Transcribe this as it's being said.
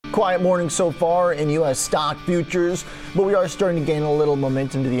Quiet morning so far in U.S. stock futures, but we are starting to gain a little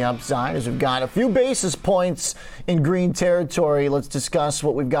momentum to the upside as we've got a few basis points in green territory. Let's discuss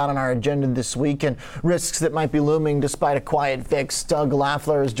what we've got on our agenda this week and risks that might be looming despite a quiet VIX. Doug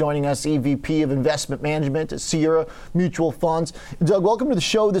Laffler is joining us, EVP of Investment Management at Sierra Mutual Funds. Doug, welcome to the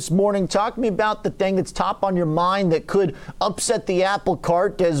show this morning. Talk to me about the thing that's top on your mind that could upset the apple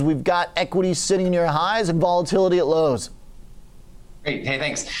cart as we've got equities sitting near highs and volatility at lows. Great. Hey,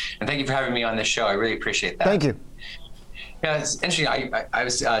 thanks. And thank you for having me on this show. I really appreciate that. Thank you. Yeah, it's interesting. I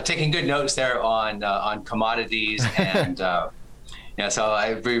was taking good notes there on commodities, and so I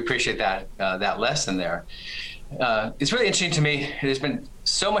really appreciate that lesson there. It's really interesting to me. There's been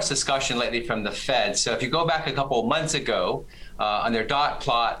so much discussion lately from the Fed. So if you go back a couple of months ago, on their dot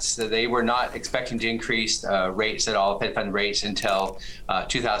plots, they were not expecting to increase rates at all, Fed fund rates, until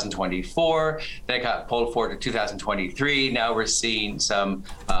 2024. Then it got pulled forward to 2023. Now we're seeing some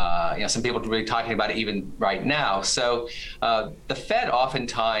people really talking about it even right now. So the Fed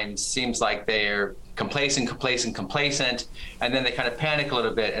oftentimes seems like they're complacent, and then they kind of panic a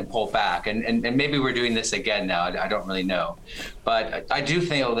little bit and pull back. And maybe we're doing this again now. I don't really know. But I do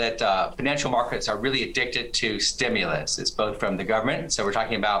feel that financial markets are really addicted to stimulus. It's both from the government. So we're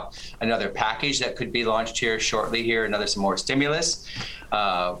talking about another package that could be launched here shortly here, some more stimulus.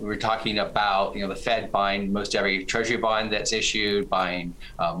 We're talking about the Fed buying most every treasury bond that's issued, buying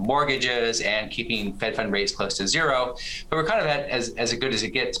mortgages, and keeping Fed fund rates close to zero. But we're kind of at as good as it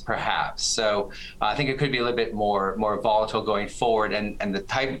gets, perhaps. So I think it could be a little bit more volatile going forward. And the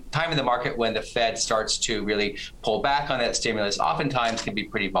time in the market when the Fed starts to really pull back on that stimulus oftentimes can be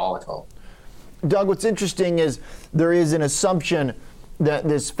pretty volatile. Doug, what's interesting is there is an assumption that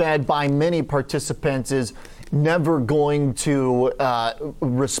this Fed, by many participants, is never going to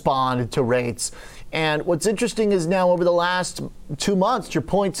respond to rates. And what's interesting is now over the last 2 months, to your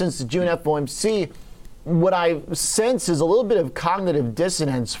point, since the June FOMC, what I sense is a little bit of cognitive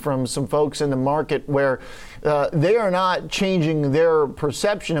dissonance from some folks in the market where they are not changing their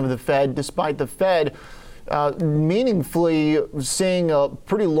perception of the Fed, despite the Fed meaningfully seeing a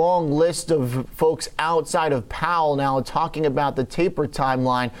pretty long list of folks outside of Powell now talking about the taper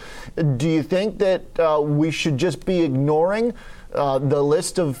timeline. Do you think that we should just be ignoring the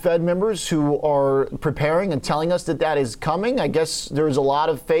list of Fed members who are preparing and telling us that that is coming? I guess there's a lot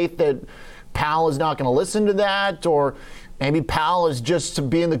of faith that Powell is not going to listen to that, or maybe Powell is just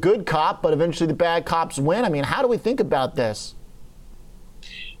being the good cop, but eventually the bad cops win. I mean, how do we think about this?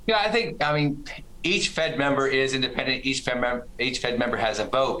 Yeah, I mean, each Fed member is independent. Each Fed member has a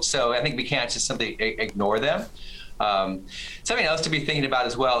vote. So I think we can't just simply ignore them. Something else to be thinking about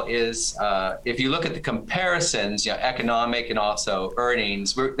as well is if you look at the comparisons, economic and also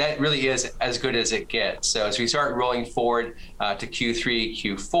earnings, that really is as good as it gets. So as we start rolling forward to Q3,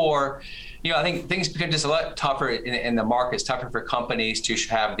 Q4, I think things become just a lot tougher in the markets, tougher for companies to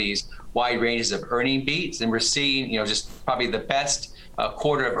have these wide ranges of earning beats. And we're seeing, just probably the best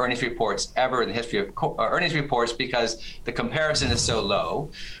quarter of earnings reports ever in the history of earnings reports because the comparison is so low.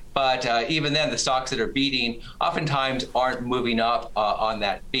 But even then, the stocks that are beating oftentimes aren't moving up on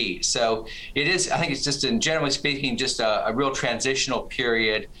that beat. So it is, I think it's just, generally speaking, just a real transitional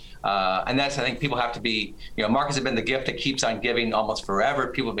period. And that's, I think people have to be, markets have been the gift that keeps on giving almost forever.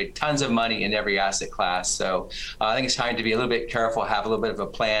 People make tons of money in every asset class. So I think it's time to be a little bit careful, have a little bit of a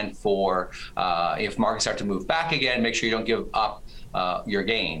plan for if markets start to move back again, make sure you don't give up your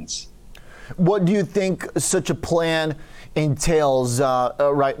gains. What do you think such a plan entails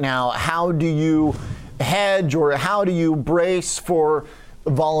right now? How do you hedge, or how do you brace for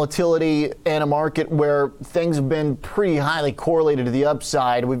volatility in a market where things have been pretty highly correlated to the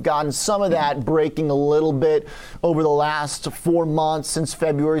upside? We've gotten some of that breaking a little bit over the last 4 months since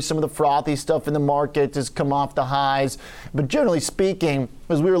February. Some of the frothy stuff in the market has come off the highs. But generally speaking,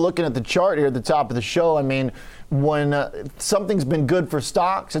 as we were looking at the chart here at the top of the show, I mean, when something's been good for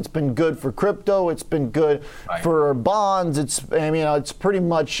stocks, it's been good for crypto, it's been good for bonds. It's pretty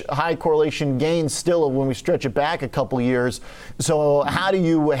much high correlation gains still when we stretch it back a couple years. So how do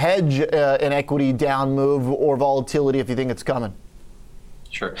you hedge an equity down move or volatility if you think it's coming?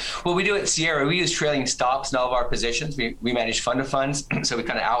 Sure. Well, we do at Sierra, we use trailing stops in all of our positions. We manage fund of funds, so we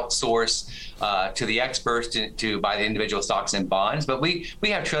kind of outsource to the experts to buy the individual stocks and bonds. But we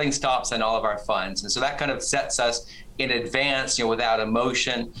have trailing stops in all of our funds. And so that kind of sets us in advance, without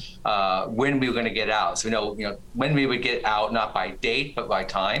emotion, when we were going to get out. So we know, when we would get out, not by date, but by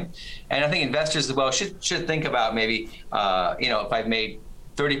time. And I think investors as well should think about maybe, if I've made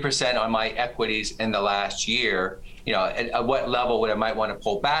 30% on my equities in the last year, at what level would I might want to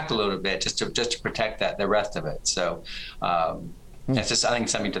pull back a little bit just to protect the rest of it. So It's just, I think,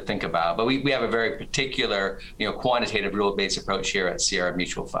 something to think about. But we have a very particular, quantitative rule-based approach here at Sierra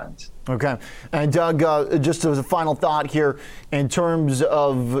Mutual Funds. Okay. And Doug, just as a final thought here, in terms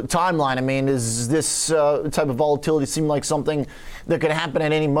of timeline, I mean, is this type of volatility seem like something that could happen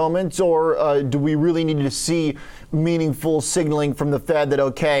at any moment, or do we really need to see meaningful signaling from the Fed that,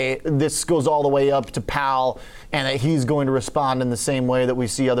 okay, this goes all the way up to Powell and that he's going to respond in the same way that we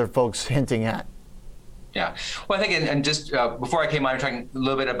see other folks hinting at? Yeah. Well, I think, and just before I came on, I'm talking a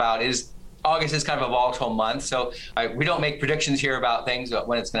little bit about August is kind of a volatile month, so we don't make predictions here about things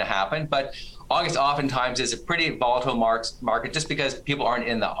when it's going to happen. But August oftentimes is a pretty volatile market just because people aren't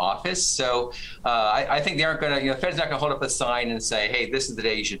in the office. So I think they aren't going to, the Fed's not going to hold up a sign and say, hey, this is the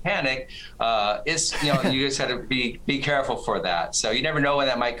day you should panic. You just have to be careful for that. So you never know when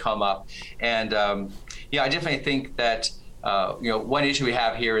that might come up. And I definitely think that one issue we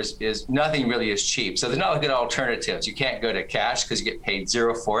have here is nothing really is cheap. So there's not good alternatives. You can't go to cash because you get paid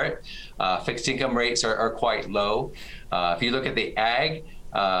zero for it. Fixed income rates are quite low. If you look at the ag,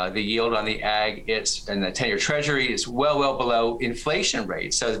 the yield on the ag, and the 10-year Treasury is well below inflation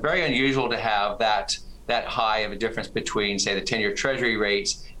rates. So it's very unusual to have that high of a difference between, say, the 10-year Treasury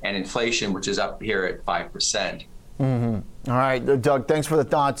rates and inflation, which is up here at 5%. Mm-hmm. All right, Doug, thanks for the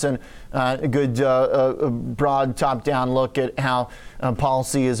thoughts and a good broad top-down look at how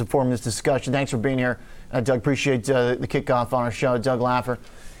policy is informing this discussion. Thanks for being here, Doug. Appreciate the kickoff on our show. Doug Laffer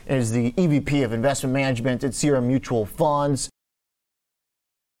is the EVP of Investment Management at Sierra Mutual Funds.